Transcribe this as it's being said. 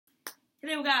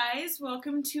Hello guys,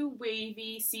 welcome to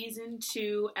Wavy Season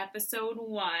 2, Episode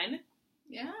 1.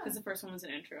 Yeah. Because the first one was an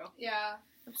intro. Yeah,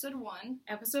 Episode 1.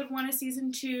 Episode 1 of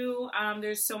Season 2.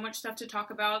 There's so much stuff to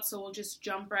talk about, so we'll just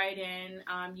jump right in.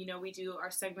 We do our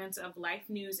segments of life,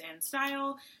 news, and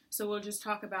style, so we'll just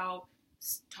talk about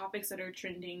topics that are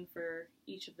trending for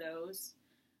each of those.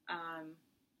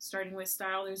 Starting with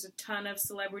style, there's a ton of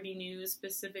celebrity news,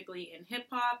 specifically in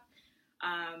hip-hop,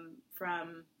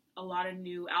 from a lot of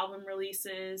new album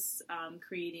releases,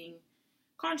 creating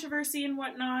controversy and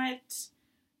whatnot,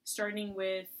 starting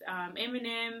with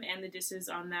Eminem and the disses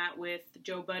on that with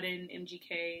Joe Budden,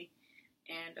 MGK,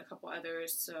 and a couple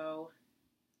others, so...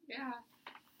 Yeah.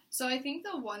 So I think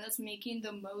the one that's making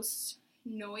the most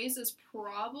noise is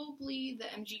probably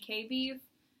the MGK beef.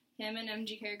 Him and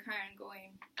MGK are kind of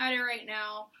going at it right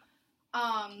now,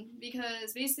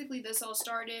 because basically this all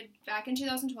started back in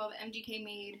 2012. MGK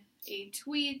made a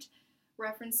tweet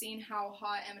referencing how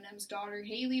hot Eminem's daughter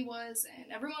Haley was,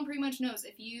 and everyone pretty much knows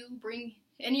if you bring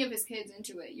any of his kids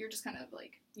into it, you're just kind of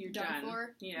like You're done done.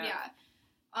 for. Yeah.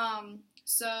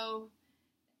 So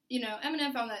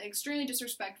Eminem found that extremely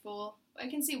disrespectful. I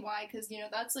can see why, because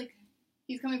that's like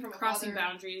he's coming from Crossing a father.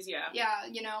 boundaries, yeah.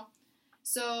 Yeah.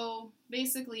 So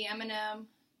basically Eminem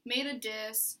made a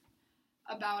diss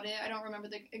about it. I don't remember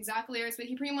the exact lyrics, but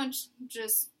he pretty much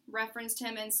just referenced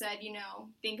him and said,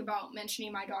 think about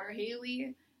mentioning my daughter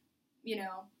Haley,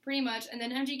 pretty much. And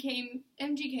then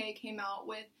MGK came out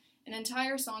with an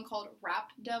entire song called Rap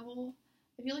Devil.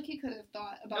 I feel like he could have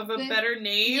thought about a better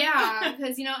name. Yeah,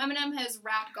 because, Eminem has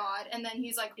Rap God, and then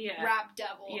he's like Rap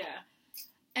Devil. Yeah.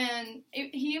 And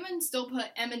he even still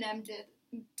put Eminem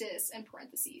diss in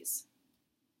parentheses.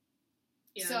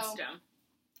 Yeah, So, that's dumb.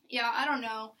 Yeah, I don't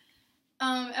know.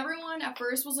 Everyone at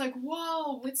first was like,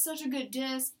 whoa, it's such a good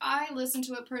diss. I listened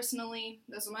to it personally.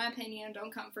 This is my opinion.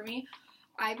 Don't come for me.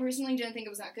 I personally didn't think it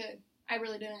was that good. I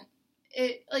really didn't.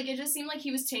 It just seemed like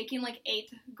he was taking,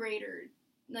 8th grader,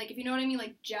 if you know what I mean,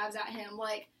 jabs at him.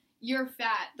 You're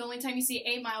fat. The only time you see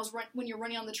 8 miles when you're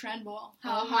running on the treadmill.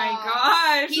 Oh my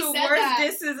gosh. He the said worst that.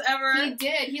 disses ever. He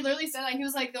did. He literally said that. He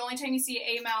was like, the only time you see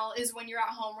 8 mile is when you're at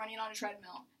home running on a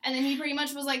treadmill. And then he pretty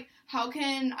much was like, how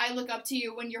can I look up to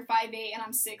you when you're 5'8" and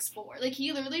I'm 6'4"?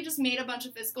 He literally just made a bunch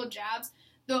of physical jabs.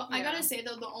 Though, I gotta say,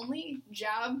 though, the only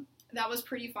jab that was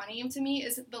pretty funny to me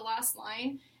is the last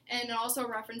line. And it also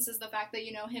references the fact that,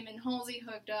 him and Halsey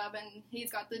hooked up, and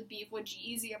he's got the beef with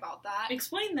G-Eazy about that.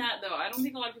 Explain that, though. I don't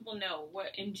think a lot of people know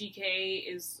what MGK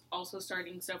is also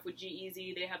starting stuff with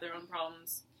G-Eazy. They have their own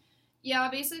problems. Yeah,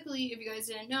 basically, if you guys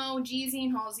didn't know, G-Eazy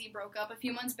and Halsey broke up a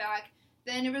few months back.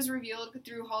 Then it was revealed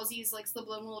through Halsey's,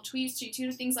 subliminal tweets. She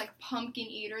tweeted things like pumpkin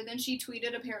eater. Then she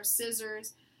tweeted a pair of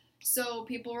scissors. So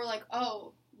people were like,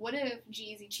 oh, what if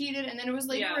G-Eazy cheated? And then it was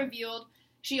later revealed.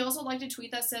 She also liked a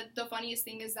tweet that said, the funniest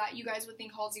thing is that you guys would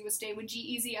think Halsey would stay with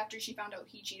G-Eazy after she found out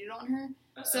he cheated on her.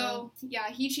 Uh-oh. So, yeah,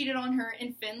 he cheated on her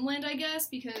in Finland, I guess,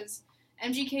 because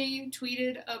MGK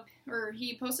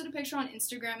he posted a picture on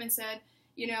Instagram and said,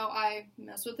 I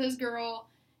messed with his girl,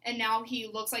 and now he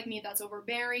looks like me, that's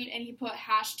overbearing, and he put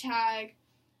hashtag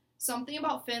something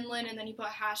about Finland, and then he put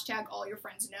hashtag all your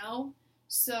friends know.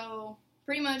 So,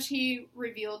 pretty much he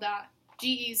revealed that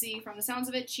G-Eazy, from the sounds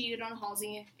of it, cheated on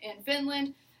Halsey in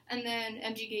Finland, and then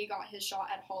MGK got his shot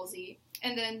at Halsey.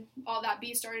 And then all that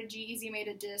beef started. G-Eazy made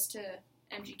a diss to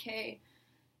MGK.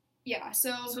 Yeah,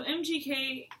 so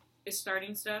MGK is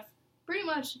starting stuff? Pretty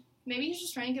much. Maybe he's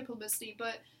just trying to get publicity,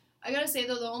 but I gotta say,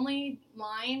 though, the only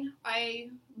line I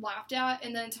laughed at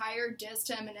in the entire diss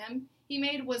to Eminem he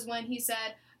made was when he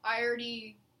said, I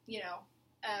already,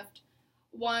 effed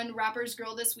one rapper's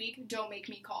girl this week, don't make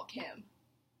me call Kim.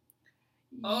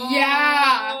 Oh.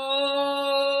 Yeah!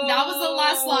 That was the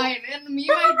last line. And me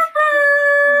and my...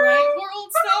 right,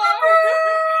 World Star?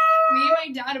 Me and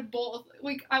my dad both...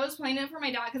 I was playing it for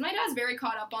my dad, because my dad's very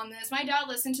caught up on this. My dad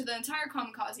listened to the entire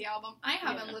Kamikaze album. I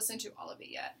haven't listened to all of it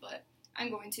yet, but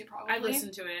I'm going to, probably. I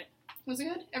listened to it. Was it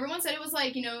good? Everyone said it was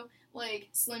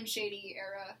Slim Shady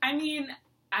era. I mean,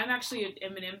 I'm actually an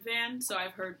Eminem fan, so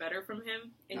I've heard better from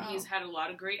him, and he's had a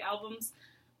lot of great albums.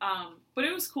 But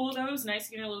it was cool, though. It was nice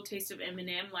getting a little taste of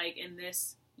Eminem, in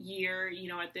this year,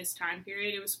 at this time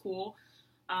period. It was cool.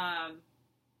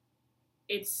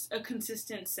 It's a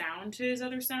consistent sound to his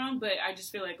other sound, but I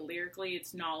just feel like lyrically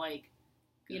it's not,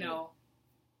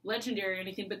 legendary or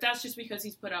anything. But that's just because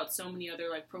he's put out so many other,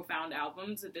 profound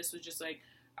albums that this was just,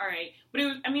 alright. But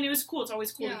it was cool. It's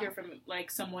always cool to hear from,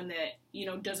 someone that,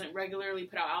 doesn't regularly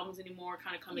put out albums anymore,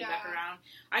 kind of coming back around.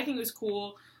 I think it was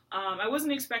cool. I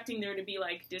wasn't expecting there to be,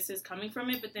 disses coming from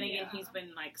it, but then again, he's been,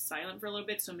 silent for a little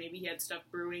bit, so maybe he had stuff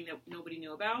brewing that nobody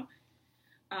knew about.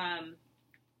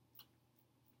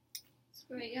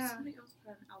 But yeah. Somebody else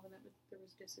put out an album that there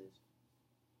was disses.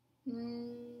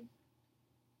 Who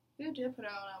did put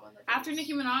out an album? After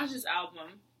Nicki Minaj's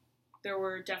album, there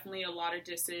were definitely a lot of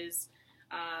disses.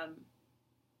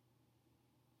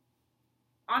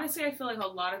 Honestly, I feel like a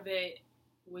lot of it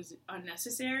was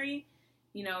unnecessary.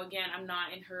 You know, again, I'm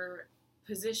not in her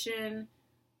position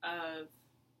of,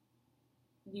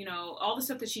 you know, all the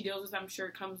stuff that she deals with, I'm sure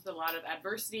comes with a lot of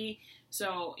adversity.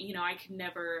 So, you know, I could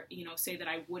never, you know, say that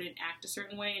I wouldn't act a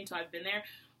certain way until I've been there.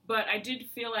 But I did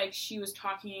feel like she was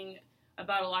talking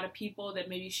about a lot of people that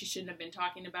maybe she shouldn't have been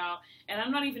talking about. And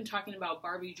I'm not even talking about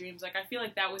Barbie dreams. Like, I feel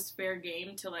like that was fair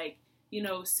game to, like, you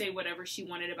know, say whatever she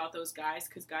wanted about those guys,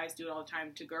 because guys do it all the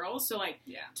time to girls. So, like,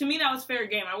 yeah. To me, that was fair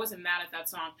game. I wasn't mad at that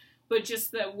song. But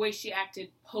just the way she acted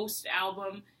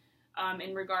post-album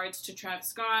in regards to Travis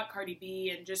Scott, Cardi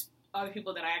B, and just other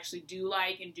people that I actually do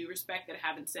like and do respect that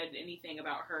haven't said anything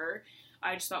about her,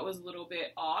 I just thought was a little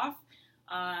bit off.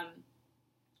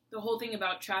 The whole thing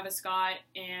about Travis Scott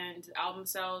and album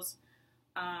sales,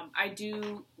 I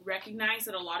do recognize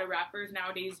that a lot of rappers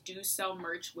nowadays do sell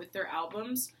merch with their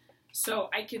albums. So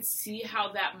I could see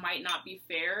how that might not be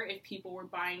fair if people were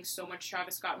buying so much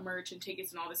Travis Scott merch and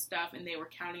tickets and all this stuff and they were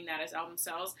counting that as album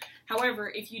sales.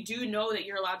 However, if you do know that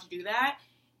you're allowed to do that,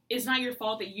 it's not your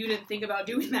fault that you didn't think about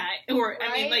doing that. Or,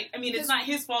 right? I mean, it's not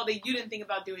his fault that you didn't think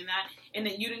about doing that and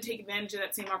that you didn't take advantage of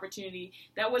that same opportunity.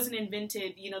 That wasn't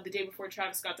invented, you know, the day before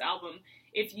Travis Scott's album.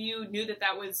 If you knew that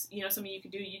that was, you know, something you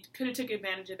could do, you could have took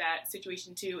advantage of that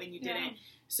situation too, and you didn't.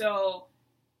 So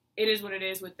it is what it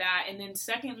is with that. And then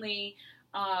secondly,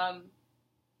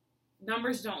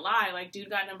 numbers don't lie. Like, dude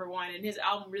got number one, and his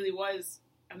album really was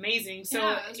amazing. So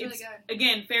yeah, it was really good.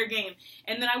 Again, fair game.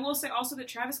 And then I will say also that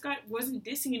Travis Scott wasn't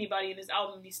dissing anybody in his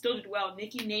album. He still did well.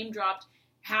 Nicki name dropped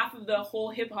half of the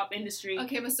whole hip hop industry.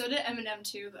 Okay, but so did Eminem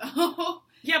too, though.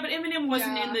 Yeah, but Eminem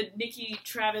wasn't in the Nicki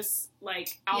Travis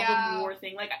like album war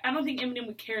thing. Like, I don't think Eminem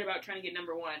would care about trying to get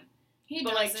number one.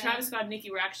 But like Travis Scott and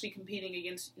Nicki were actually competing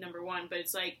against number one. But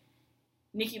it's like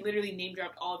Nicki literally name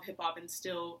dropped all of hip hop and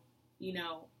still, you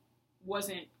know,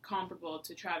 wasn't comparable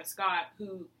to Travis Scott,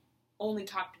 who only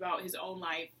talked about his own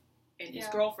life and his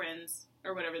girlfriends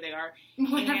or whatever they are.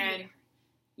 And,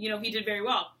 you know, he did very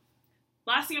well.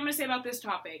 Last thing I'm going to say about this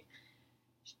topic.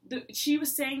 She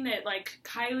was saying that, like,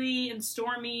 Kylie and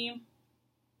Stormi,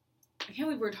 I can't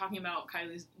believe we're talking about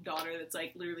Kylie's daughter that's,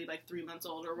 like, literally, like, 3 months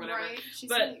old or whatever. Right.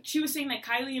 But she was saying that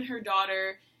Kylie and her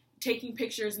daughter taking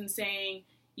pictures and saying,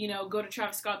 you know, go to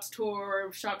Travis Scott's tour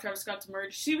or shop Travis Scott's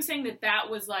merch. She was saying that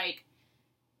that was, like,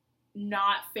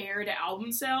 not fair to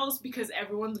album sales because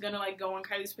everyone's gonna, like, go on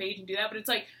Kylie's page and do that. But it's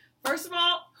like, first of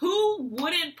all, who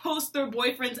wouldn't post their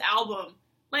boyfriend's album?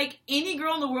 Like, any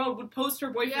girl in the world would post her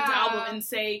boyfriend's album and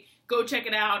say, go check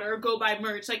it out or go buy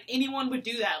merch. Like, anyone would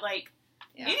do that. Like,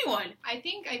 anyone. I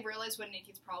think I realized what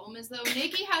Nicki's problem is, though.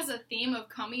 Nicki has a theme of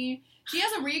coming... She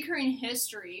has a recurring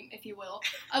history, if you will,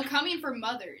 of coming for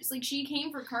mothers. Like, she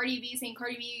came for Cardi B, saying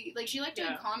Cardi B... Like, she, like, did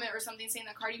a comment or something saying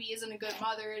that Cardi B isn't a good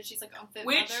mother, and she's, like, unfit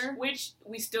mother. Which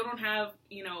we still don't have,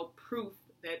 you know, proof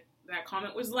that that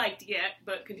comment was liked yet,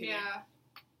 but continue. Yeah.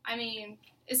 I mean,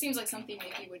 it seems like something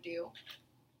Nicki would do.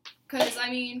 Because, I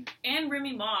mean... And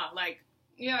Remy Ma, like...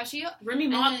 Yeah, she... Remy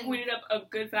Ma pointed up a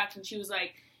good fact, and she was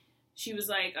like,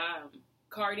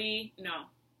 Cardi... No.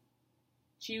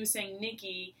 She was saying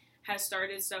Nicki has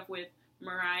started stuff with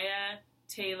Mariah,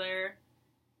 Taylor...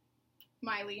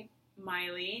 Miley,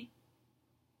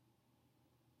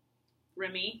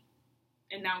 Remy,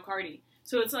 and now Cardi.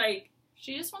 So it's like...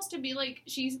 She just wants to be, like...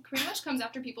 She pretty much comes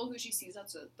after people who she sees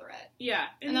as a threat. Yeah.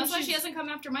 And that's why she hasn't come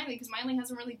after Miley, because Miley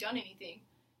hasn't really done anything.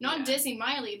 Not dissing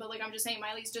Miley, but, like, I'm just saying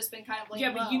Miley's just been kind of, like,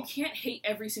 yeah, but you can't hate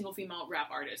every single female rap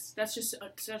artist. That's just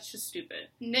stupid.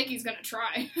 Nicki's gonna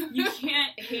try. You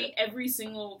can't hate every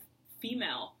single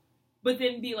female, but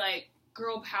then be like,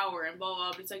 girl power and blah,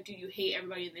 blah, blah. It's like, dude, you hate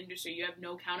everybody in the industry. You have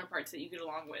no counterparts that you get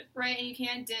along with. Right, and you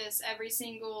can't diss every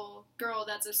single girl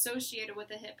that's associated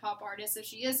with a hip-hop artist if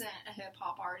she isn't a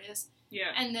hip-hop artist.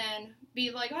 Yeah. And then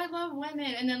be like, I love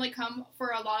women, and then, like, come for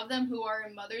a lot of them who are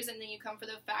mothers, and then you come for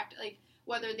the fact, like,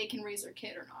 whether they can raise their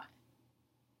kid or not.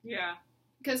 Yeah.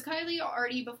 Because Kylie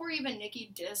already, before even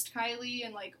Nicki dissed Kylie,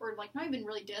 and, like, or, like, not even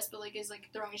really dissed, but, like, is, like,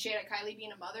 throwing shade at Kylie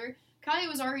being a mother, Kylie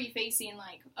was already facing,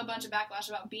 like, a bunch of backlash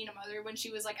about being a mother when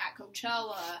she was, like, at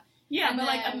Coachella. Yeah, but,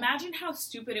 like, imagine how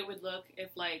stupid it would look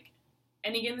if, like,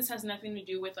 and again, this has nothing to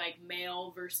do with, like,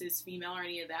 male versus female or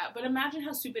any of that, but imagine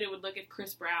how stupid it would look if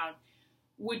Chris Brown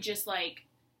would just, like,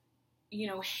 you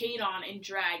know, hate on and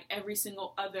drag every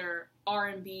single other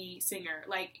R&B singer.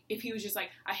 Like, if he was just like,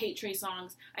 I hate Trey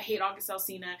Songz, I hate August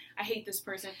Alsina, I hate this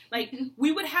person. Like,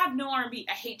 we would have no R&B.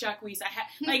 I hate Jacquees.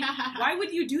 Like, why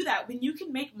would you do that? When you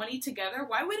can make money together,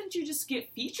 why wouldn't you just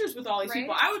get features with all these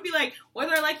people? I would be like,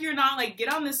 whether I like you or not, like,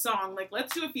 get on this song. Like,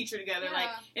 let's do a feature together. Like,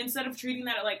 instead of treating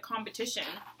that like competition.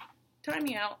 Time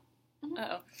me out.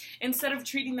 Uh-oh. Instead of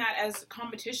treating that as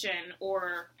competition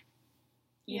or,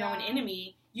 you know, an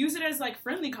enemy, use it as, like,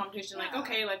 friendly competition. Like,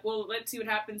 okay, like, well, let's see what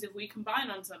happens if we combine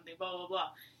on something, blah, blah, blah.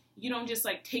 You don't just,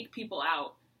 like, take people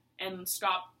out and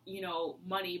stop, you know,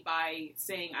 money by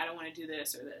saying, I don't want to do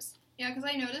this or this. Yeah, because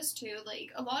I noticed, too,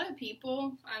 like, a lot of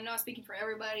people, I'm not speaking for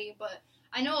everybody, but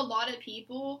I know a lot of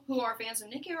people who are fans of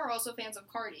Nicki are also fans of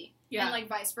Cardi. Yeah. And, like,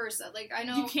 vice versa. Like, I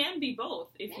know... You can be both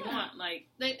if you want, like...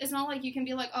 It's not like you can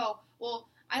be like, oh, well,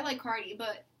 I like Cardi,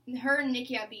 but... her and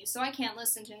Nicki have beef, so I can't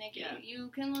listen to Nicki. Yeah. You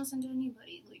can listen to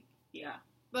anybody. Like, yeah.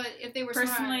 But if they were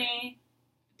personally,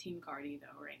 Team Cardi,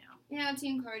 though, right now. Yeah,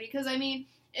 Team Cardi. Because, I mean,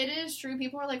 it is true.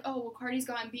 People are like, oh, well, Cardi's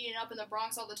gotten beaten up in the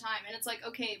Bronx all the time. And it's like,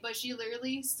 okay, but she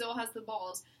literally still has the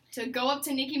balls to go up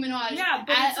to Nicki Minaj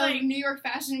at a New York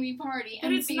Fashion Week party.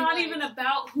 But it's not even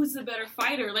about who's the better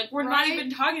fighter. Like, we're not even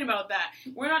talking about that.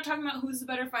 We're not talking about who's the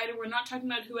better fighter. We're not talking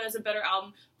about who has a better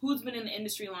album, who's been in the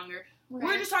industry longer. Right.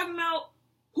 We're just talking about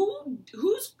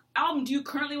whose album do you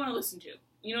currently want to listen to?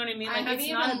 You know what I mean? Like, it's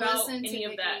not about any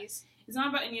of that. It's not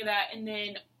about any of that. And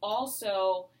then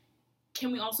also,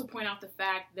 can we also point out the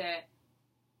fact that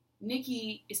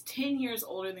Nicki is 10 years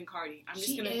older than Cardi? I'm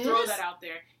just going to throw that out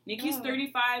there. Nicki's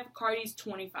 35, Cardi's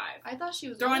 25. I thought she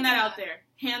was throwing that out there.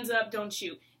 Hands up, don't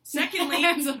shoot. Secondly,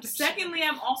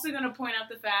 I'm also going to point out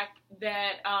the fact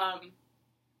that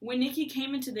when Nicki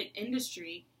came into the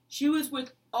industry, she was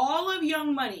with all of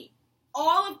Young Money.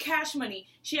 All of Cash Money.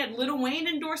 She had Lil Wayne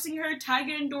endorsing her,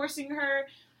 Tyga endorsing her,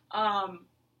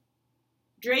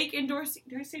 Drake endorsing...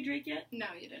 Did I say Drake yet? No,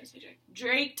 you didn't say Drake.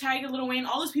 Drake, Tyga, Lil Wayne,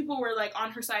 all those people were, like,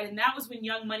 on her side, and that was when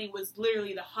Young Money was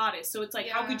literally the hottest. So it's like,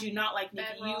 how could you not like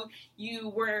Nicki? You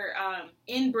were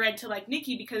inbred to like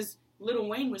Nicki because Lil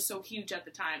Wayne was so huge at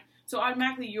the time. So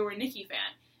automatically you were a Nicki fan.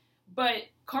 But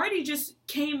Cardi just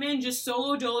came in, just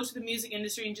solo dolo to the music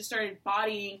industry and just started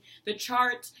bodying the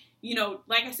charts. You know,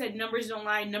 like I said, numbers don't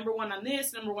lie. Number one on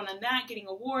this, number one on that, getting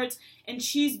awards. And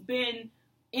she's been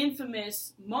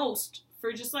infamous most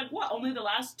for just, like, what, only the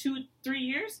last 2-3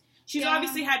 years? She's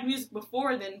obviously had music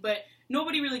before then, but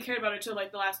nobody really cared about her until,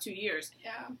 like, the last 2 years.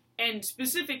 Yeah. And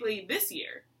specifically this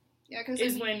year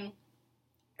is when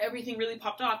everything really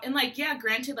popped off. And, like, yeah,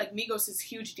 granted, like, Migos is a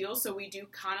huge deal, so we do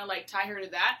kind of, like, tie her to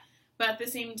that. But at the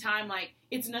same time, like,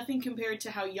 it's nothing compared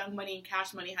to how Young Money and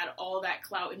Cash Money had all that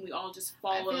clout and we all just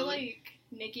followed. I feel like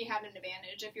Nicki had an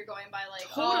advantage if you're going by, like,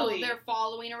 oh, they're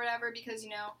following or whatever, because,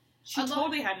 you know... She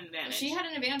totally had an advantage. She had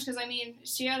an advantage because, I mean,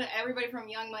 she had everybody from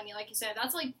Young Money, like you said.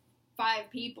 That's, like,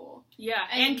 5 people. Yeah,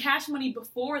 and Cash Money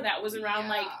before that was around,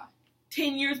 like,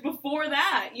 10 years before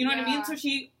that. You know what I mean? So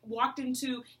she walked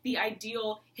into the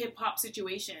ideal hip-hop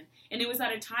situation. And it was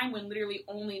at a time when literally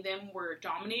only them were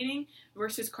dominating,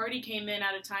 versus Cardi came in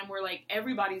at a time where, like,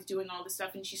 everybody's doing all this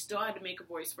stuff, and she still had to make a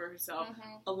voice for herself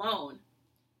alone.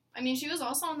 I mean, she was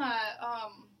also on that,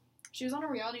 she was on a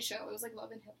reality show. It was, like,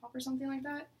 Love and Hip Hop or something like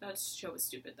that. That show was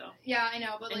stupid, though. Yeah, I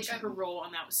know, but, like... her role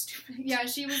on that was stupid. Yeah,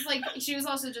 she was, like... She was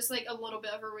also just, like, a little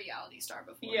bit of a reality star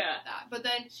before that. But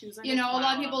then, she was, like, you know, a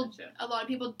lot of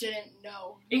people didn't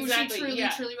know who she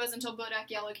truly was until Bodak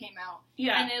Yellow came out.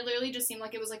 Yeah. And it literally just seemed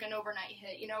like it was, like, an overnight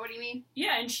hit. You know what I mean?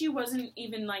 Yeah, and she wasn't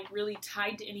even, like, really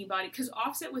tied to anybody. Because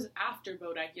Offset was after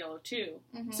Bodak Yellow, too.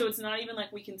 Mm-hmm. So it's not even,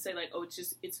 like, we can say, like, oh,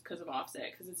 it's because of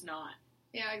Offset. Because it's not.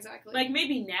 Yeah, exactly. Like,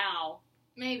 maybe now...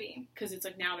 Maybe. Because it's,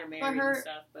 like, now they're married and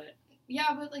stuff, but...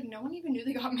 Yeah, but, like, no one even knew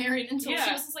they got married until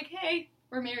she was just like, hey,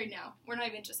 we're married now. We're not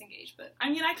even just engaged, but... I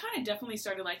mean, I kind of definitely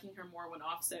started liking her more when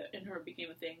Offset and her became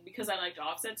a thing, because I liked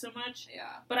Offset so much.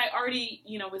 Yeah. But I already,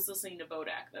 you know, was listening to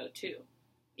Bodak, though, too.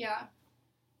 Yeah.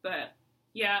 But,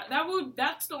 yeah,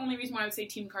 that's the only reason why I would say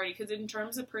Team Cardi, because in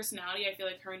terms of personality, I feel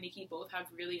like her and Nicki both have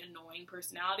really annoying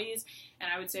personalities, and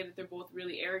I would say that they're both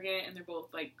really arrogant, and they're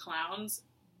both, like, clowns.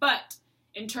 But...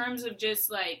 in terms of just,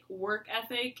 like, work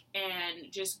ethic and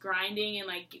just grinding and,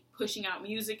 like, pushing out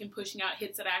music and pushing out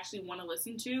hits that I actually want to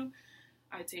listen to,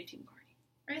 I'd say Team Cardi.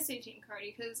 I'd say Team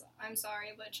Cardi because, I'm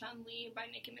sorry, but Chun-Li by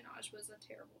Nicki Minaj was a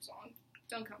terrible song.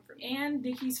 Don't come for me. And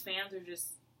Nicki's fans are just,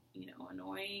 you know,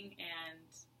 annoying. And,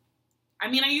 I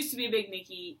mean, I used to be a big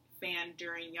Nicki fan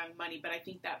during Young Money, but I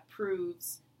think that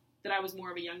proves that I was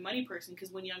more of a Young Money person,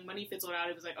 because when Young Money fizzled out,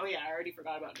 it was like, oh yeah, I already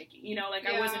forgot about Nicki. You know, like,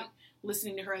 I wasn't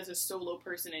listening to her as a solo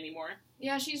person anymore.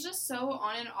 Yeah, she's just so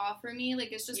on and off for me.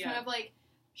 Like, it's just kind of like,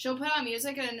 she'll put out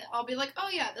music and I'll be like, oh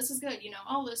yeah, this is good,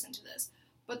 I'll listen to this.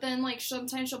 But then, like,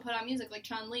 sometimes she'll put out music like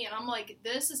Chun-Li, and I'm like,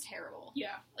 this is terrible.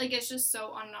 Yeah. Like, it's just so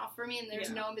on and off for me, and there's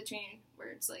no in-between where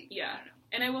it's like, yeah. I don't know.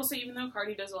 And I will say, even though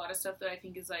Cardi does a lot of stuff that I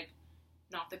think is, like,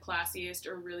 not the classiest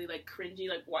or really, like, cringy,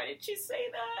 like, why did she say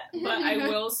that? But I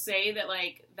will say that,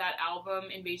 like, that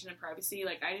album, Invasion of Privacy,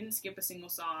 like, I didn't skip a single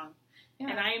song.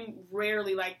 Yeah. And I'm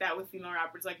rarely like that with female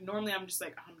rappers. Like, normally I'm just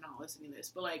like, I'm not listening to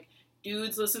this. But, like,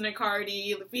 dudes listen to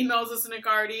Cardi, the females listen to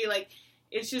Cardi, like,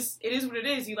 it's just, it is what it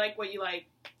is. You like what you like.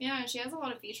 Yeah, and she has a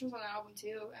lot of features on the album,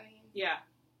 too. I mean. Yeah.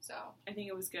 So. I think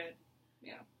it was good.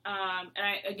 Yeah. And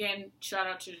I, again, shout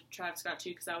out to Travis Scott, too,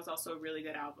 because that was also a really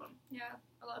good album. Yeah.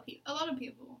 A lot of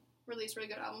people release really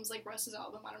good albums, like Russ's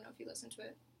album. I don't know if you listened to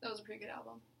it. That was a pretty good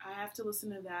album. I have to listen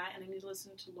to that, and I need to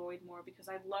listen to Lloyd more, because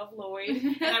I love Lloyd,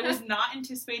 and I was not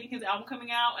anticipating his album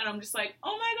coming out, and I'm just like,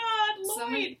 oh my god,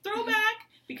 Lloyd, throwback,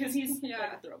 because he's like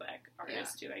a throwback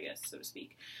artist, too, I guess, so to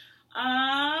speak.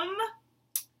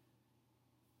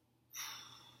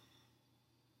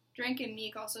 Drake and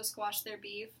Meek also squashed their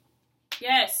beef.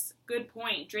 Yes, good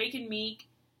point. Drake and Meek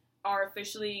are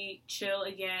officially chill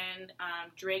again.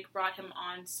 Drake brought him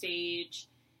on stage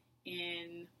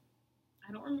in,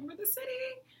 I don't remember the city,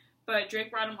 but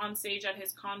Drake brought him on stage at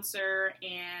his concert,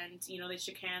 and, they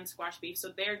shook hands, squashed beef, so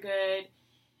they're good.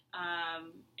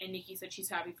 And Nicki said she's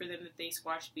happy for them that they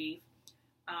squashed beef.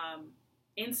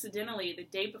 Incidentally, the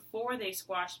day before they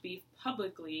squashed beef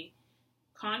publicly,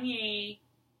 Kanye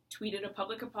tweeted a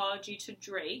public apology to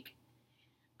Drake,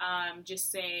 just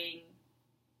saying,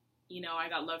 I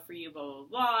got love for you, blah, blah,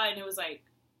 blah, and it was like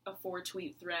a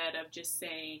 4-tweet thread of just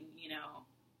saying,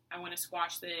 I want to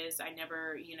squash this, I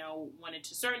never, wanted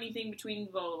to start anything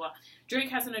between, blah, blah, blah. Drake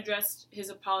hasn't addressed his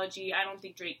apology. I don't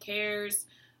think Drake cares.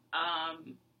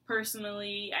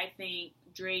 Personally, I think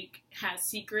Drake has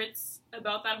secrets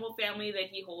about that whole family that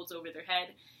he holds over their head.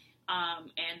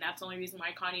 And that's the only reason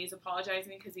why Kanye is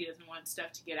apologizing, because he doesn't want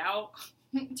stuff to get out.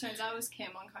 Turns out it was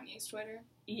Kim on Kanye's Twitter.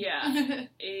 Yeah,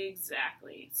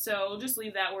 exactly. So we'll just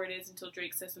leave that where it is until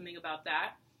Drake says something about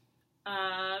that.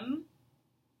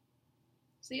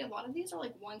 See, a lot of these are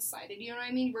like one-sided, you know what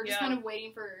I mean? We're just kind of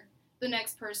waiting for the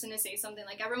next person to say something.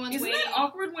 Like, everyone's waiting. Isn't it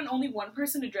awkward when only one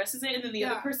person addresses it and then the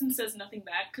other person says nothing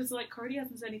back? Because, like, Cardi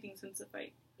hasn't said anything since the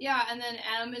fight. Yeah, and then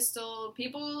M is still,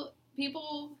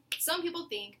 some people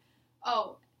think,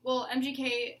 oh, well,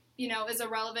 MGK, is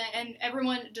irrelevant, and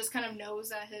everyone just kind of knows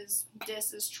that his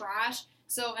diss is trash,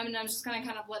 so Eminem's just going to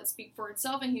kind of let it speak for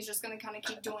itself, and he's just going to kind of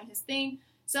keep doing his thing.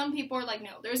 Some people are like,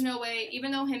 no, there's no way,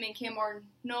 even though him and Kim are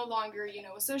no longer,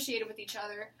 associated with each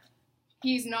other,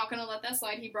 he's not going to let that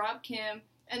slide. He brought up Kim,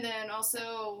 and then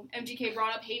also MGK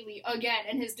brought up Haley again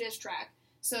in his diss track.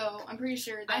 So I'm pretty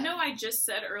sure that... I know I just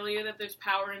said earlier that there's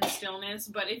power in stillness,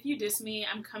 but if you diss me,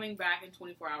 I'm coming back in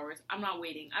 24 hours. I'm not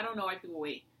waiting. I don't know why people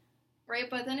wait. Right,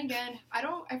 but then again, I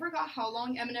forgot how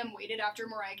long Eminem waited after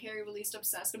Mariah Carey released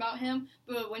Obsessed about him,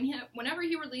 but whenever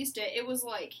he released it, it was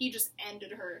like he just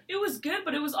ended her. It was good,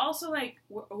 but it was also like,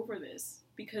 we're over this,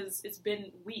 because it's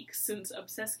been weeks since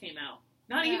Obsessed came out.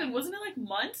 Not even, wasn't it like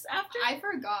months after? I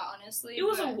forgot, honestly. It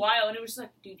was a while, and it was just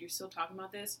like, dude, you're still talking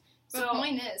about this? But the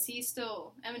point is, he's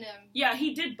still, Eminem. Yeah,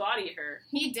 he did body her.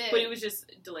 He did. But it was just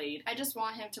delayed. I just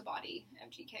want him to body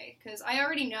MGK, because I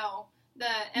already know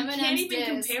that Eminem's diss... You can't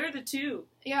even compare the two.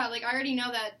 Yeah, like, I already know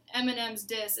that Eminem's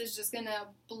diss is just gonna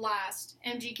blast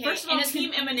MGK. First of all,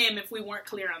 Team Eminem, if we weren't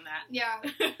clear on that. Yeah.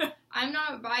 I'm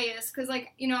not biased, because,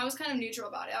 like, I was kind of neutral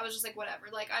about it. I was just like, whatever.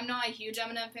 Like, I'm not a huge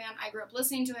Eminem fan. I grew up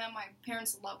listening to him. My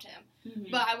parents loved him.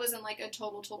 Mm-hmm. But I wasn't, like, a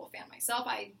total fan myself.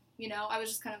 I was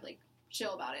just kind of, like,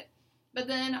 chill about it. But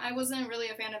then I wasn't really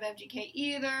a fan of MGK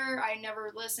either. I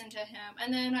never listened to him.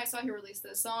 And then I saw he released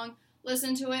this song,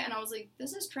 listened to it, and I was like,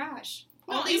 this is trash.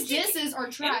 All these disses are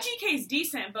trash. MGK's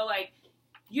decent, but, like,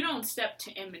 you don't step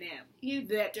to Eminem.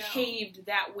 That paved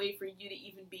that way for you to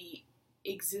even be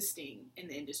existing in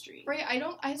the industry. Right, I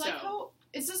like how,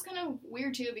 it's just kind of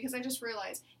weird too, because I just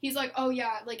realized, he's like, oh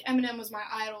yeah, like, Eminem was my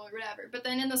idol or whatever, but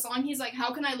then in the song, he's like,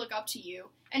 how can I look up to you?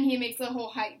 And he makes the whole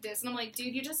height diss, and I'm like,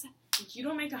 dude, you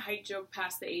don't make a height joke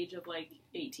past the age of, like,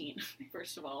 18,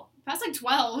 first of all. Past, like,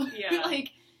 12. Yeah.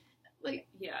 like,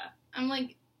 yeah. I'm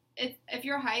like, if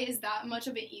your height is that much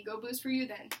of an ego boost for you,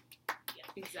 then... Yeah,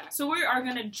 exactly. So we are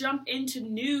going to jump into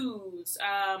news.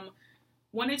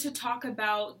 Wanted to talk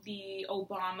about the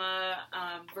Obama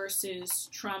versus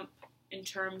Trump in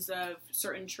terms of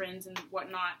certain trends and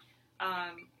whatnot.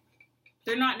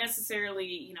 They're not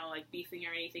necessarily, like, beefing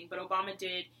or anything, but Obama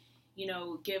did,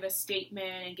 give a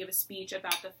statement and give a speech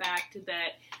about the fact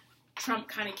that Trump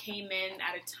kind of came in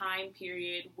at a time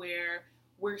period where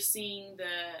we're seeing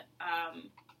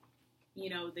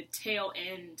the tail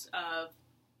end of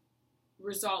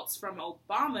results from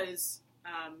Obama's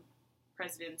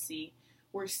presidency.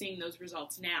 We're seeing those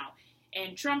results now.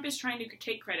 And Trump is trying to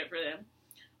take credit for them.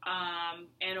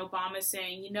 And Obama's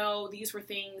saying, these were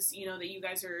things, that you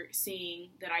guys are seeing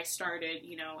that I started,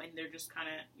 and they're just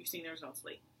you're seeing the results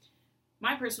late.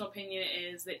 My personal opinion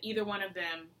is that either one of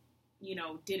them,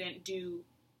 didn't do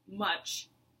much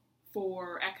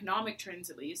for economic trends,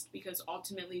 at least, because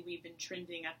ultimately we've been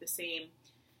trending at the same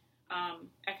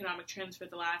economic trends for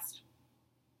the last,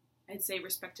 I'd say,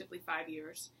 respectively 5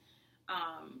 years,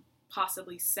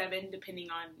 possibly 7, depending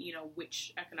on,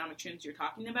 which economic trends you're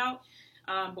talking about.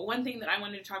 But one thing that I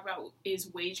wanted to talk about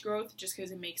is wage growth, just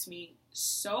because it makes me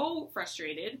so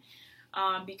frustrated,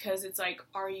 because it's like,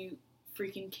 are you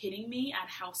freaking kidding me at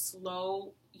how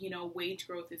slow, wage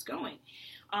growth is going?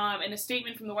 And a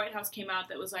statement from the White House came out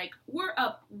that was like, we're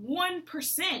up 1%,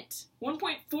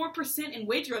 1.4% in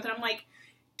wage growth. And I'm like,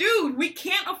 dude, we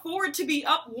can't afford to be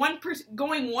up 1%,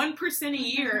 going 1% a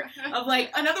year of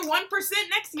like another 1%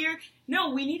 next year.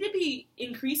 No, we need to be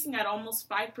increasing at almost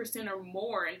 5% or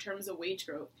more in terms of wage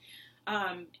growth.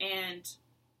 And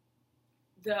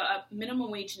the minimum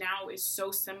wage now is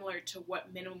so similar to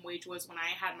what minimum wage was when I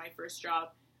had my first job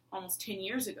almost 10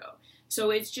 years ago.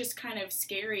 So it's just kind of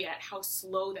scary at how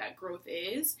slow that growth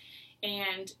is.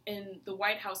 And in the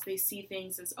White House, they see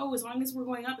things as, as long as we're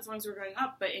going up, as long as we're going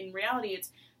up. But in reality, it's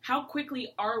how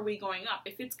quickly are we going up?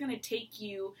 If it's going to take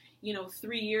you,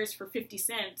 3 years for 50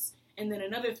 cents and then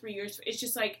another 3 years, it's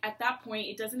just like at that point,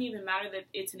 it doesn't even matter that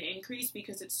it's an increase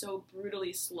because it's so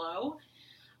brutally slow.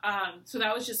 So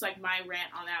that was just like my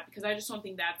rant on that, because I just don't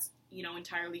think that's,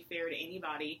 entirely fair to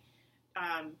anybody.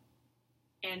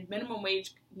 And minimum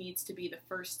wage needs to be the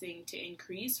first thing to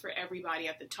increase for everybody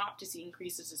at the top to see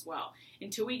increases as well.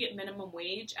 Until we get minimum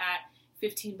wage at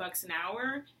 $15 an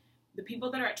hour, the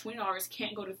people that are at $20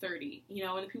 can't go to 30,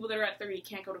 and the people that are at 30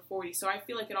 can't go to 40. So I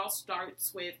feel like it all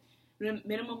starts with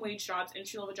minimum wage jobs.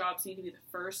 Entry-level jobs need to be the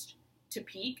first to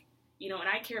peak, and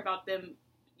I care about them,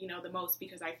 the most,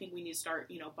 because I think we need to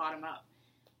start, bottom up.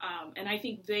 And I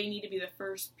think they need to be the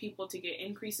first people to get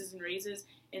increases and raises,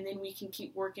 and then we can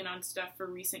keep working on stuff for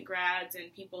recent grads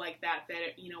and people like that,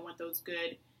 want those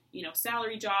good,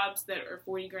 salary jobs that are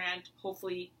 40 grand.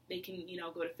 Hopefully they can,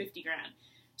 go to 50 grand.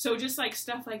 So just like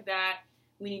stuff like that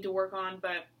we need to work on.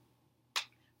 But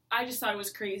I just thought it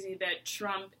was crazy that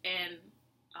Trump and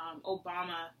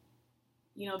Obama,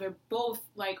 they're both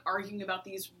like arguing about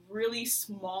these really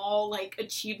small like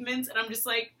achievements, and I'm just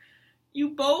like, you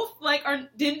both like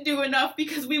didn't do enough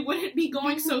because we wouldn't be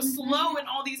going so slow in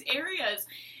all these areas.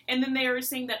 And then they were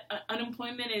saying that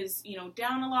unemployment is,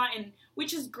 down a lot, and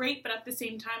which is great, but at the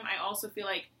same time, I also feel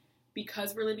like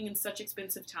because we're living in such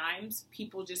expensive times,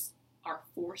 people just are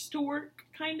forced to work,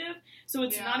 kind of. So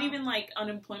it's not even like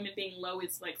unemployment being low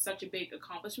is like such a big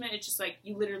accomplishment. It's just like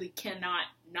you literally cannot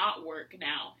not work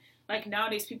now. Like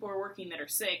nowadays, people are working that are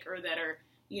sick or that are,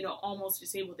 almost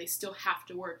disabled. They still have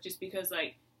to work just because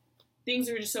like things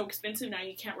are just so expensive now.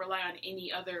 You can't rely on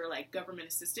any other like government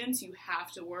assistance. You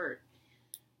have to work.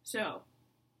 So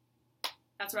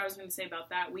that's what I was going to say about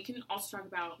that. We can also talk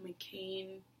about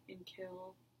McCain and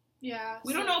Kill. Yeah.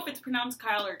 We don't know if it's pronounced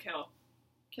Kyle or Kill.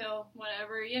 Kill,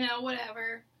 whatever,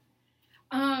 whatever.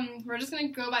 We're just gonna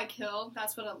go by Kill.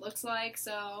 That's what it looks like.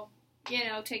 So,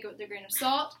 take it with a grain of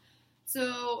salt.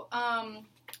 So,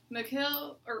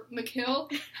 Kill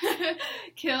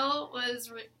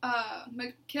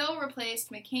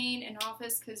replaced McCain in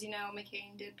office because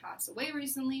McCain did pass away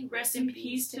recently. Rest in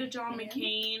peace to John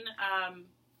McCain.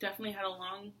 Definitely had a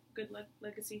long, good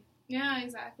legacy. Yeah,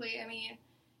 exactly. I mean,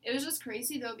 it was just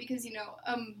crazy though because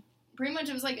pretty much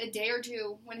it was like a day or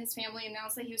two when his family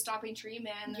announced that he was stopping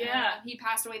treatment. Yeah, he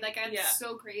passed away. Like it's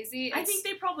so crazy. I think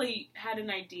they probably had an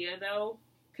idea though,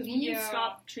 because when you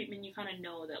stop treatment, you kind of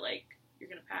know that like you're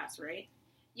gonna pass, right?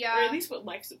 Yeah, or at least with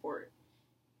life support.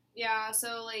 Yeah,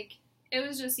 so like it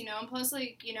was just and plus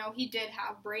like he did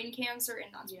have brain cancer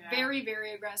and that's very,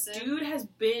 very aggressive. Dude has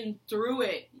been through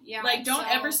it. Yeah, like don't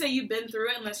ever say you've been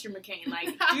through it unless you're McCain. Like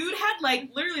dude had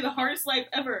like literally the hardest life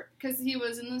ever. Because he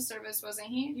was in the service, wasn't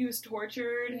he? He was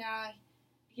tortured. Yeah.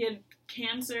 He had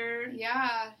cancer.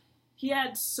 Yeah. He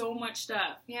had so much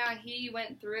stuff. Yeah, he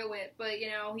went through it, but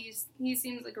he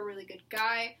seems like a really good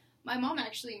guy. My mom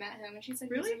actually met him, and she's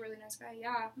like, really? He's a really nice guy.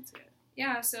 Yeah. That's good.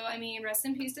 Yeah, so, I mean, rest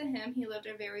in peace to him. He lived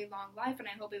a very long life, and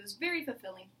I hope it was very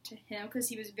fulfilling to him, because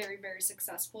he was very, very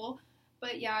successful.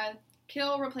 But, yeah,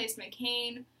 Kill replaced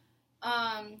McCain.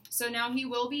 So now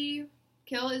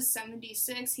Kill is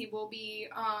 76. He will be,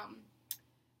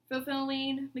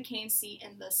 fulfilling McCain's seat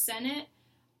in the Senate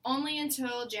only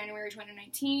until January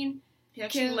 2019. He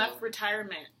actually left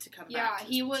retirement to come back. Yeah,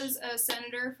 he was a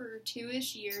senator for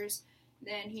 2-ish years.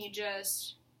 Then he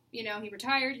just, he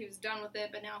retired. He was done with it,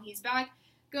 but now he's back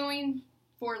going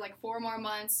for like 4 more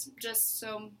months just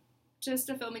to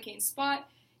fill McCain's spot.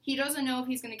 He doesn't know if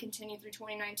he's going to continue through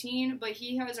 2019, but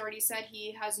he has already said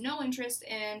he has no interest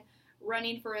in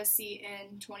running for a seat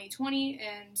in 2020,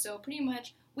 and so pretty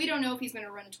much we don't know if he's going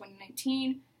to run in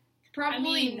 2019.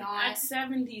 Probably not. At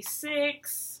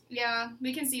 76. Yeah,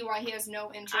 we can see why he has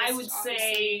no interest. I would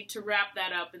say to wrap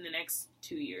that up in the next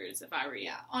 2 years, if I were you.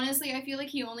 Yeah, honestly, I feel like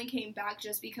he only came back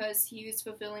just because he was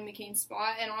fulfilling McCain's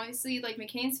spot, and honestly, like,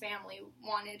 McCain's family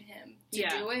wanted him to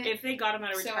do it. If they got him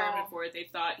out of retirement for it, they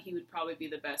thought he would probably be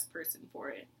the best person for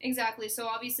it. Exactly, so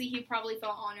obviously he probably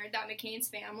felt honored that McCain's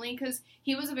family, because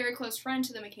he was a very close friend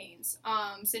to the McCains.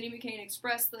 Cindy McCain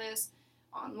expressed this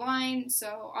online,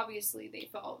 so obviously they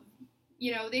felt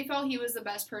he was the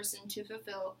best person to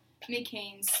fulfill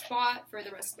McCain's spot for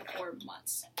the rest of the 4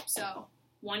 months. So,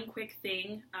 one quick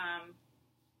thing,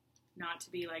 not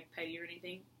to be like petty or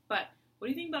anything, but what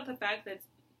do you think about the fact that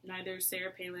neither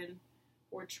Sarah Palin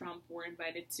or Trump were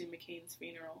invited to McCain's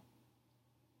funeral?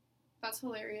 That's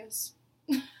hilarious.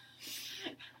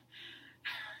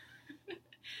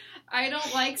 I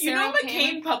don't like Sarah McCain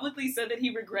Palin. Publicly said that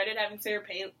he regretted having Sarah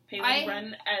Palin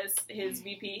run as his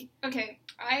VP. Okay,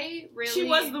 She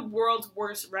was the world's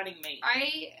worst running mate.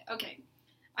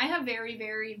 I have very,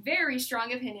 very, very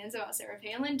strong opinions about Sarah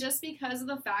Palin just because of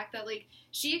the fact that, like,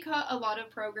 she cut a lot of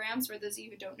programs. For those of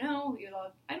you who don't know,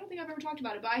 I don't think I've ever talked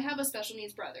about it, but I have a special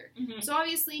needs brother. Mm-hmm. So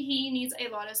obviously he needs a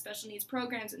lot of special needs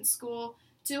programs in school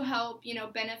to help,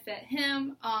 benefit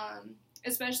him,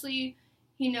 especially...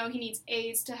 he needs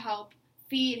aides to help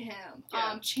feed him,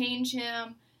 change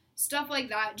him, stuff like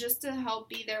that, just to help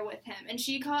be there with him. And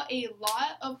she caught a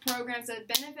lot of programs that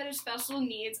benefited special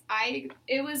needs.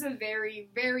 It was a very,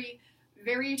 very,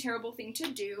 very terrible thing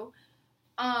to do.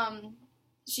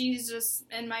 She's just,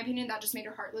 in my opinion, that just made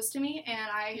her heartless to me, and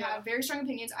I have very strong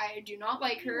opinions. I do not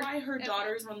like her. Why her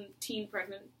daughter's on Teen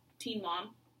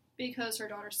Mom? Because her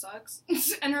daughter sucks.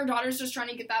 And her daughter's just trying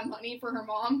to get that money for her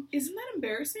mom. Isn't that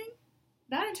embarrassing?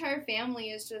 That entire family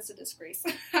is just a disgrace.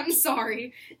 I'm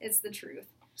sorry. It's the truth.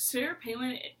 Sarah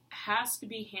Palin has to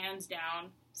be hands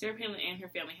down, Sarah Palin and her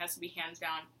family has to be hands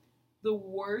down the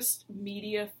worst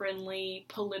media-friendly,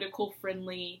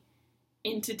 political-friendly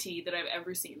entity that I've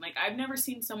ever seen. Like, I've never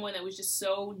seen someone that was just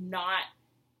so not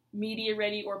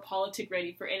media-ready or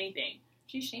politic-ready for anything.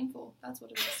 She's shameful. That's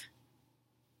what it is.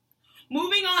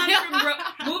 Moving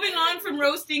on from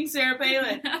roasting Sarah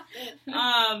Palin.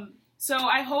 So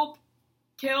I hope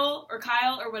Kill or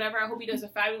Kyle or whatever, I hope he does a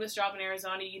fabulous job in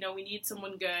Arizona. We need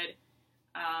someone good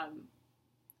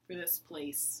for this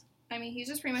place. I mean, he's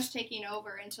just pretty much taking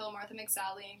over until Martha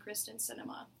McSally and Kristen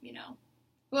Sinema,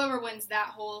 Whoever wins that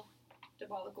whole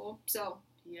debacle. So,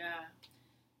 yeah.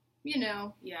 Yeah.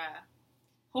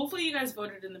 Hopefully you guys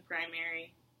voted in the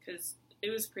primary, because it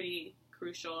was pretty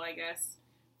crucial, I guess,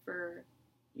 for...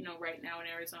 right now in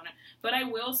Arizona. But I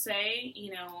will say,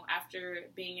 after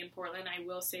being in Portland, I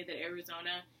will say that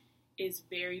Arizona is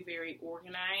very, very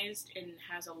organized and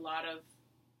has a lot of,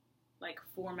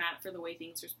 format for the way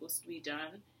things are supposed to be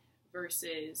done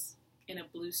versus in a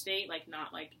blue state,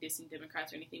 not, dissing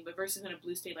Democrats or anything, but versus in a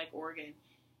blue state like Oregon,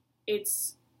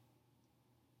 it's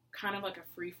kind of like a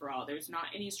free-for-all. There's not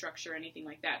any structure or anything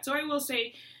like that. So I will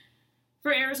say...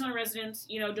 for Arizona residents,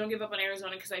 don't give up on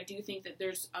Arizona, because I do think that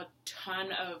there's a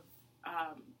ton of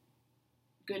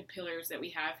good pillars that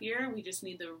we have here. We just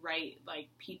need the right,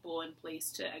 people in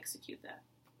place to execute that.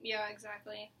 Yeah,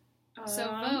 exactly.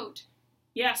 So vote.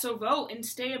 Yeah, so vote and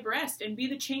stay abreast and be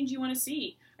the change you want to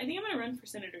see. I think I'm going to run for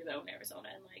senator, though, in Arizona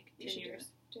in, 10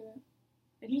 years. Do it.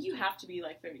 I think you have to be,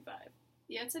 35.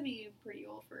 You have to be pretty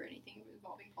old for anything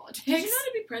involving politics. Did you know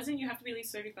to be president, you have to be at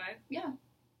least 35? Yeah.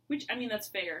 Which, that's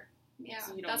fair. Yeah,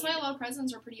 that's why a lot of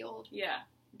presidents are pretty old. Yeah.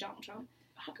 Donald Trump.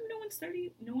 How come no one's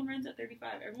 30? No one runs at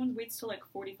 35. Everyone waits till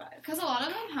 45. Because a lot of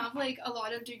them have a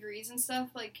lot of degrees and stuff.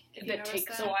 If that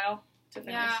takes a while to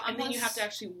finish. Yeah, and then you have to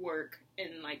actually work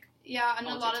in Yeah, and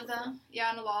a lot of them. Yeah,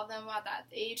 and a lot of them at that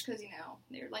age, because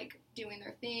they're doing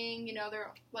their thing.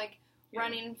 They're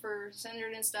running for senator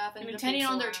and stuff, and depending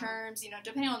on their terms,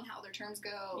 depending on how their terms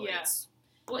go. Yeah. It's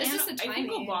just the timing. I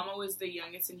think Obama was the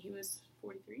youngest, and he was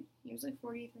 43? He was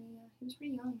 43, yeah. He was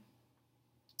pretty young.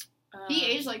 He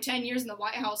aged 10 years in the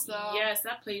White House, though. Yes,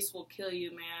 that place will kill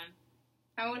you, man.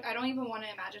 I don't even want to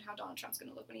imagine how Donald Trump's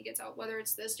going to look when he gets out, whether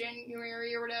it's this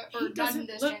January or whatever. He doesn't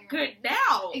look good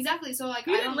now. Exactly, so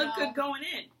he didn't look good going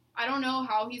in. I don't know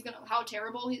how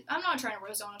terrible I'm not trying to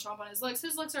roast Donald Trump on his looks.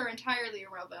 His looks are entirely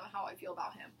irrelevant on how I feel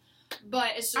about him.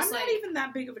 But it's just I'm not even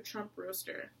that big of a Trump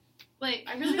roaster. Like,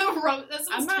 I really that sounds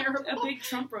I'm not terrible. a big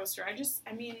Trump roaster. He's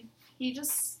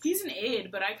an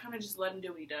aid, but I kind of just let him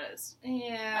do what he does.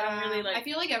 Yeah. I don't really like. I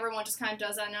feel like everyone just kind of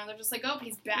does that now. They're just like, oh,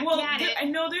 he's back at it. I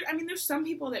know there's some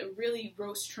people that really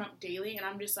roast Trump daily, and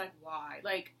I'm just like, why?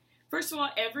 Like, first of all,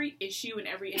 every issue and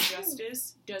every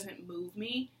injustice doesn't move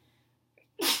me.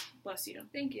 Bless you.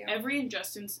 Thank you. Every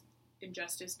injustice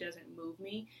doesn't move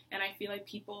me, and I feel like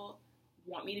people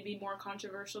want me to be more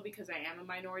controversial because I am a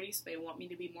minority, so they want me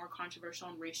to be more controversial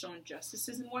on racial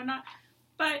injustices and whatnot.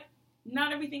 But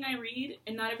not everything I read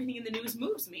and not everything in the news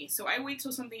moves me, so I wait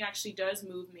till something actually does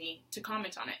move me to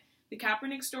comment on it. The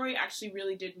Kaepernick story actually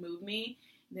really did move me.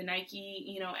 The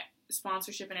Nike,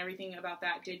 sponsorship and everything about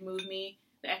that did move me.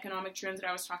 The economic trends that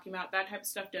I was talking about, that type of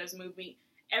stuff does move me.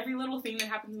 Every little thing that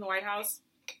happens in the White House,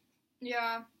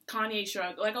 yeah, Kanye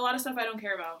shrug. Like, a lot of stuff I don't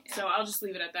care about, so I'll just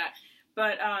leave it at that.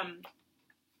 But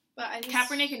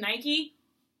Kaepernick and Nike,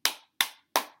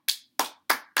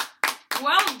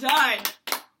 well done.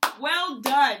 Well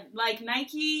done. Like,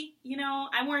 Nike,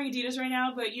 I'm wearing Adidas right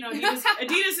now, but,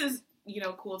 Adidas is,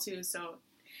 cool too, so.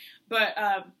 But,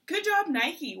 good job,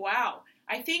 Nike. Wow.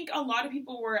 I think a lot of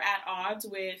people were at odds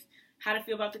with how to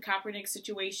feel about the Kaepernick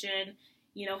situation,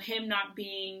 him not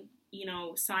being,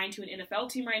 signed to an NFL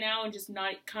team right now and just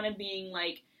not kind of being,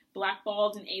 like,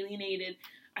 blackballed and alienated.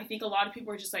 I think a lot of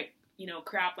people are just like,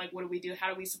 crap, like, what do we do?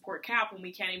 How do we support Cap when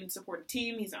we can't even support a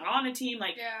team? He's not on a team.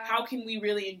 Like, How can we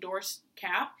really endorse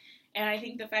Cap? And I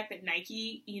think the fact that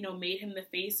Nike, made him the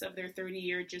face of their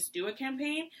 30-year Just Do It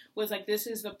campaign was like, this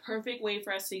is the perfect way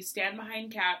for us to stand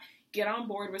behind Cap, get on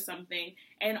board with something.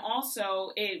 And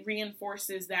also, it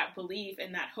reinforces that belief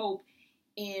and that hope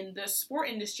in the sport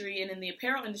industry and in the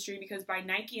apparel industry, because by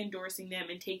Nike endorsing them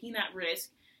and taking that risk,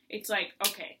 it's like,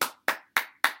 okay,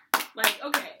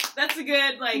 that's a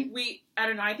good, I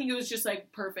don't know, I think it was just,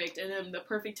 perfect, and then the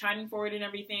perfect timing for it and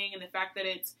everything, and the fact that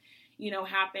it's,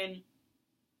 happened,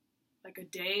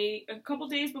 a couple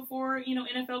days before,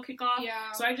 NFL kickoff,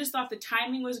 so I just thought the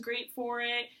timing was great for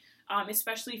it,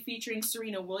 especially featuring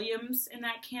Serena Williams in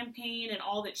that campaign, and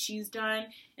all that she's done,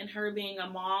 and her being a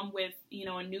mom with,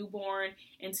 a newborn,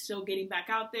 and still getting back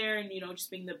out there, and,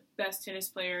 just being the best tennis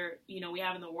player, we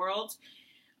have in the world.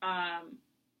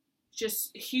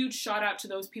 Just a huge shout out to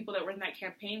those people that were in that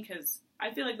campaign, because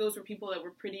I feel like those were people that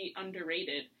were pretty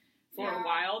underrated for a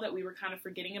while, that we were kind of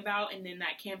forgetting about, and then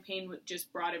that campaign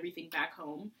just brought everything back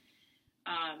home.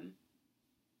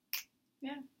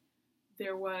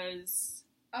 There was...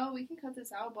 Oh, we can cut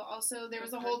this out, but also there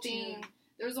was a whole thing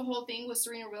with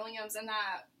Serena Williams and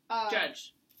that...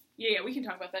 Judge. Yeah, we can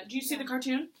talk about that. Did you see the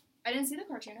cartoon? I didn't see the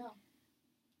cartoon, no.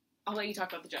 I'll let you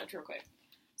talk about the judge real quick.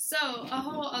 So, a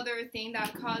whole other thing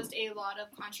that caused a lot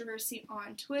of controversy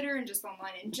on Twitter and just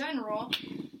online in general,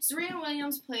 Serena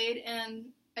Williams played in,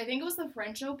 I think it was the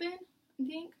French Open,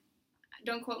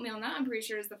 Don't quote me on that, I'm pretty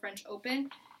sure it's the French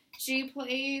Open. She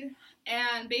played,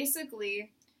 and basically,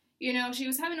 she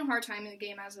was having a hard time in the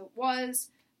game as it was,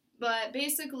 but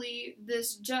basically,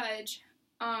 this judge,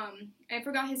 I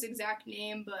forgot his exact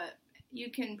name, but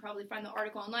you can probably find the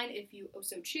article online if you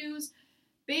so choose.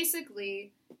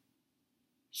 Basically,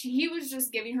 he was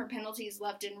just giving her penalties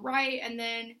left and right, and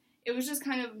then it was just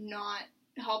kind of not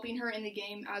helping her in the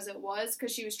game as it was,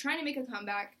 because she was trying to make a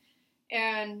comeback,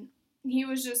 and he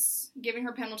was just giving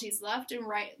her penalties left and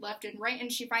right,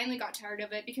 and she finally got tired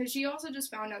of it, because she also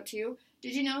just found out, too,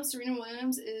 did you know Serena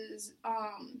Williams is,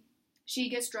 she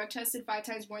gets drug tested 5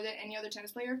 times more than any other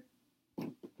tennis player?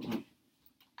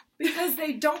 Because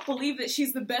they don't believe that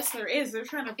she's the best there is. They're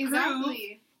trying to prove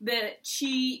that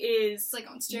she is,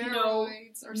 on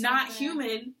steroids or something. Not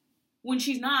human when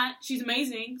she's not. She's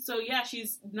amazing. So, yeah,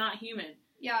 she's not human.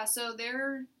 Yeah, so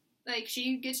they're,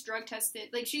 she gets drug tested.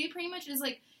 She pretty much is,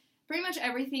 pretty much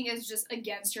everything is just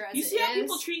against her as it is. You see how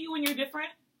people treat you when you're different?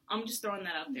 I'm just throwing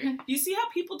that out there. You see how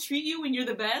people treat you when you're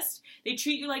the best? They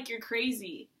treat you like you're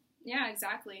crazy. Yeah,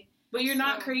 exactly. But you're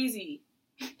not crazy.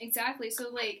 Exactly.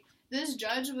 So, this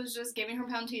judge was just giving her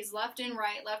penalties left and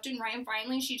right, and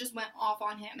finally she just went off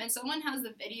on him. And someone has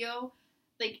the video,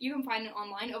 you can find it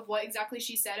online, of what exactly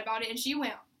she said about it, and she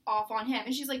went off on him.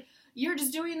 And she's like, you're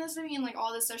just doing this to me, and,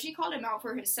 all this stuff. She called him out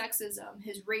for his sexism,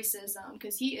 his racism,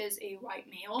 because he is a white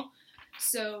male.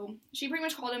 So, she pretty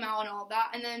much called him out and all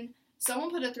that. And then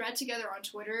someone put a thread together on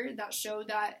Twitter that showed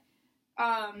that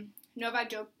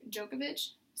Novak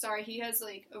Djokovic, sorry, he has,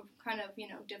 a kind of,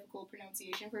 difficult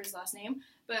pronunciation for his last name,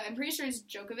 but I'm pretty sure it's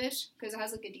Djokovic, because it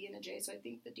has, a D and a J, so I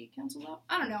think the D cancels out.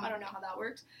 I don't know how that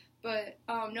works, but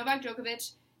Novak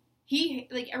Djokovic, he,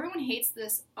 everyone hates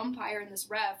this umpire and this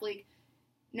ref,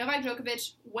 Novak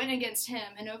Djokovic went against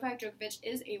him, and Novak Djokovic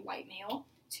is a white male,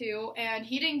 too, and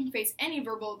he didn't face any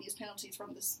verbal abuse penalties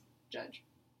from this judge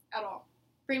at all.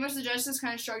 Pretty much the judge just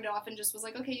kind of shrugged it off and just was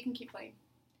like, okay, you can keep playing.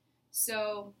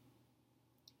 So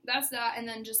that's that, and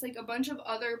then just, like, a bunch of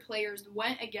other players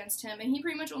went against him, and he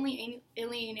pretty much only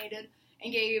alienated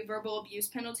and gave verbal abuse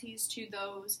penalties to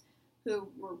those who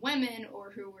were women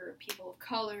or who were people of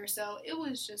color, so it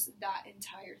was just that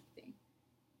entire thing.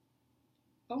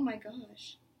 Oh my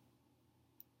gosh.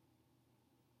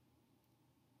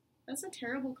 That's a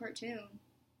terrible cartoon.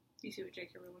 You see what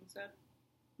J.K. Rowling said?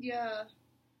 Yeah.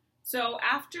 So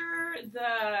after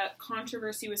the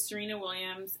controversy with Serena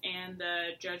Williams and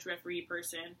the judge-referee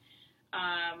person,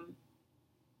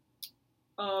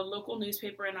 a local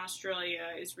newspaper in Australia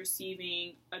is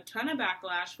receiving a ton of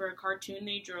backlash for a cartoon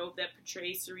they drove that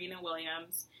portrays Serena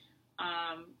Williams,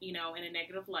 in a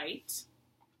negative light.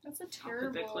 That's a terrible...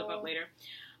 I'll put the clip up later.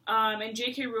 And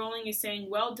J.K. Rowling is saying,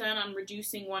 well done on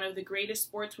reducing one of the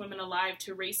greatest sportswomen alive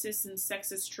to racist and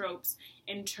sexist tropes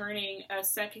and turning a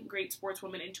second-grade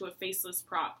sportswoman into a faceless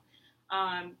prop.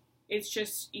 It's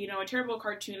just, a terrible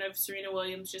cartoon of Serena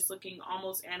Williams just looking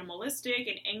almost animalistic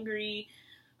and angry,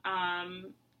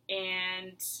 and,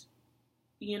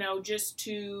 just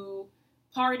to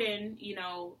pardon,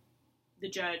 the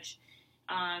judge.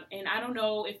 And I don't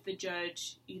know if the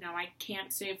judge, I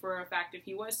can't say for a fact if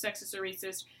he was sexist or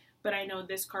racist, but I know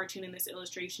this cartoon and this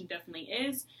illustration definitely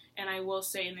is. And I will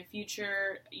say in the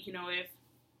future, if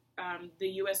the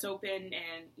U.S. Open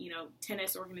and,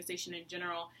 tennis organization in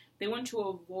general, they want to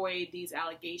avoid these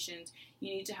allegations,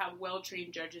 you need to have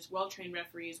well-trained judges, well-trained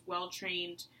referees,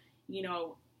 well-trained,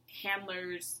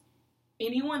 handlers.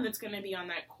 Anyone that's going to be on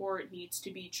that court needs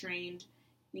to be trained,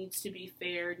 needs to be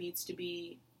fair, needs to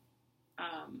be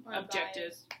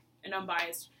objective and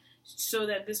unbiased, so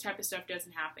that this type of stuff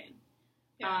doesn't happen.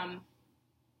 Yeah.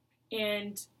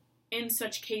 And in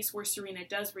such case where Serena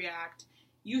does react,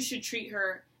 you should treat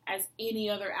her as any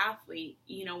other athlete,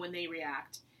 when they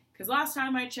react. Because last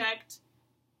time I checked,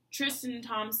 Tristan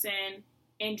Thompson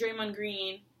and Draymond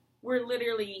Green were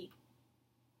literally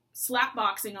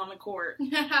slapboxing on the court,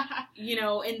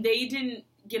 and they didn't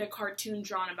get a cartoon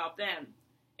drawn about them.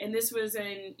 And this was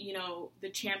in, the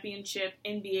championship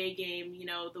NBA game,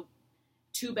 the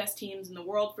two best teams in the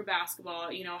world for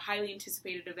basketball, highly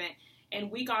anticipated event.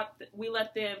 And we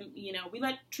let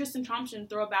Tristan Thompson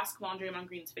throw a basketball on Draymond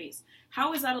Green's face.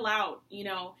 How is that allowed,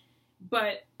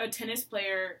 But a tennis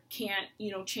player can't,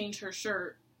 change her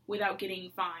shirt without getting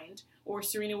fined. Or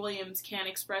Serena Williams can't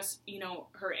express,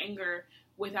 her anger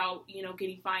without,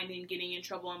 getting fined and getting in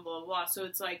trouble and blah, blah, blah. So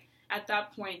it's like, at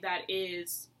that point, that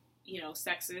is...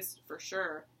 sexist for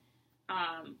sure.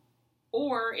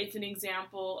 Or it's an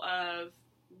example of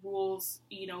rules,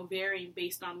 varying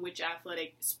based on which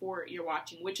athletic sport you're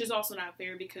watching, which is also not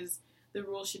fair because the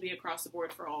rules should be across the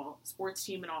board for all sports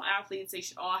team and all athletes. They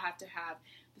should all have to have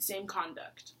the same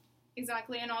conduct.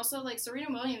 Exactly, and also, Serena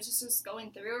Williams is just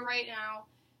going through it right now.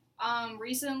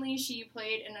 Recently, she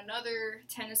played in another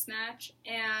tennis match,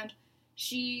 and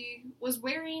she was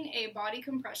wearing a body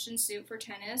compression suit for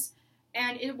tennis,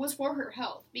 and it was for her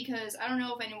health, because I don't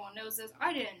know if anyone knows this,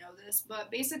 I didn't know this, but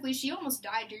basically she almost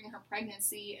died during her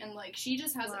pregnancy, and, she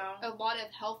just has a lot of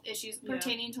health issues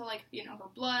pertaining to, her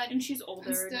blood. And she's older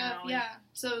and stuff. now. Yeah,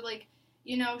 so,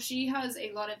 she has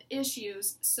a lot of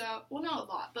issues, so, well, not a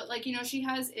lot, but, she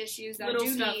has issues that little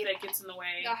stuff that gets in the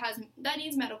way. That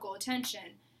needs medical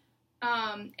attention.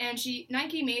 And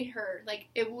Nike made her,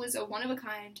 it was a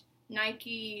one-of-a-kind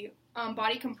Nike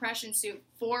body compression suit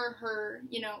for her,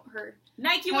 her...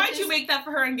 Nike, why'd you make that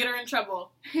for her and get her in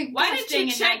trouble? Why didn't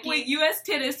you check with U.S.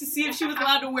 Tennis to see if she was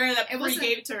allowed to wear that before you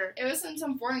gave it to her? It was in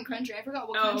some foreign country. I forgot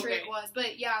what country it was.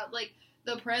 But, yeah,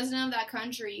 the president of that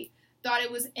country thought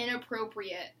it was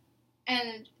inappropriate,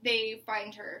 and they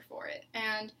fined her for it.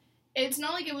 And it's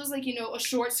not like it was, a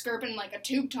short skirt and, a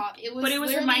tube top. But it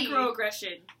was a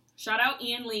microaggression. Shout out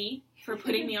Ian Lee for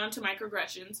putting me onto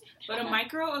microaggressions. But a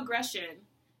microaggression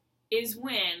is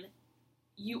when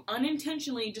you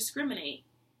unintentionally discriminate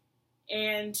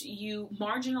and you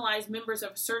marginalize members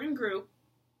of a certain group,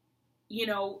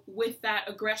 with that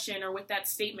aggression or with that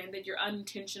statement that you're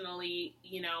unintentionally,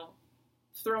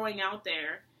 throwing out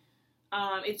there.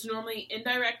 It's normally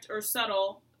indirect or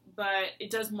subtle, but it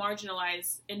does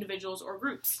marginalize individuals or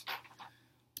groups.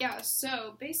 Yeah,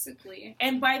 so basically...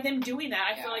 And by them doing that,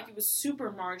 I feel like it was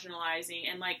super marginalizing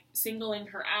and, singling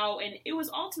her out. And it was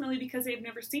ultimately because they've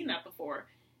never seen that before.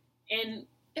 And...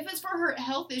 if it's for her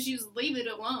health issues, leave it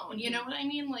alone. You know what I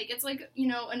mean? It's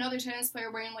another tennis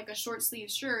player wearing, a short-sleeved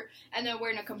shirt and then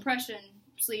wearing a compression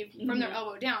sleeve from their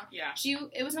elbow down. Yeah.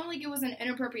 It was not like it was an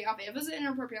inappropriate outfit. If it was an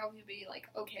inappropriate outfit, it'd be like,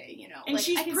 okay, you know. And like,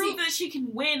 she's proved that she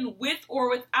can win with or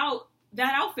without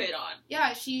that outfit on.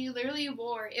 Yeah, she literally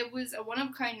wore, it was a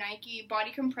one-of-a-kind Nike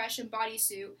body compression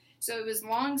bodysuit. So it was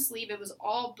long sleeve, it was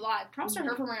all black. Props to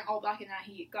her for wearing all black in that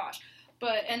heat, gosh.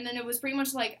 And then it was pretty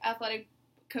much like athletic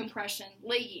compression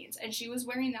leggings, and she was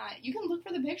wearing that. You can look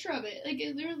for the picture of it. Like,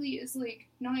 it literally is, like,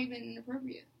 not even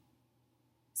inappropriate.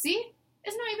 See?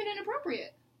 It's not even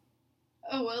inappropriate.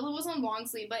 Oh, well, it wasn't long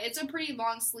sleeve, but it's a pretty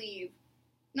long sleeve.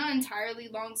 Not entirely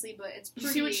long sleeve, but it's pretty...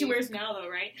 You see what she wears now, though,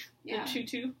 right? Yeah. The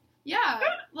tutu? Yeah.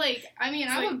 Like, I mean,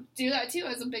 It's I like... would do that, too,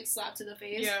 as a big slap to the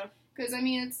face. Yeah. Because, I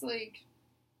mean, it's like,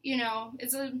 you know,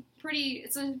 it's a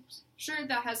shirt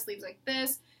that has sleeves like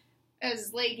this,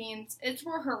 as leggings. It's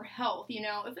for her health, you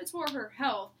know. If it's for her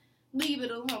health, leave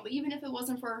it alone. But even if it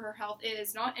wasn't for her health, it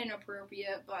is not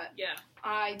inappropriate, but yeah.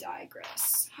 I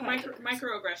digress.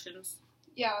 Microaggressions.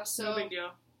 Yeah, so... No big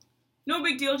deal. No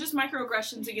big deal, just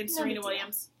microaggressions against Serena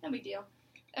Williams. No big deal.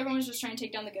 Everyone was just trying to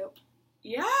take down the GOAT.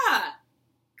 Yeah!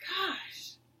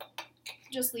 Gosh.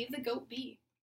 Just leave the GOAT be.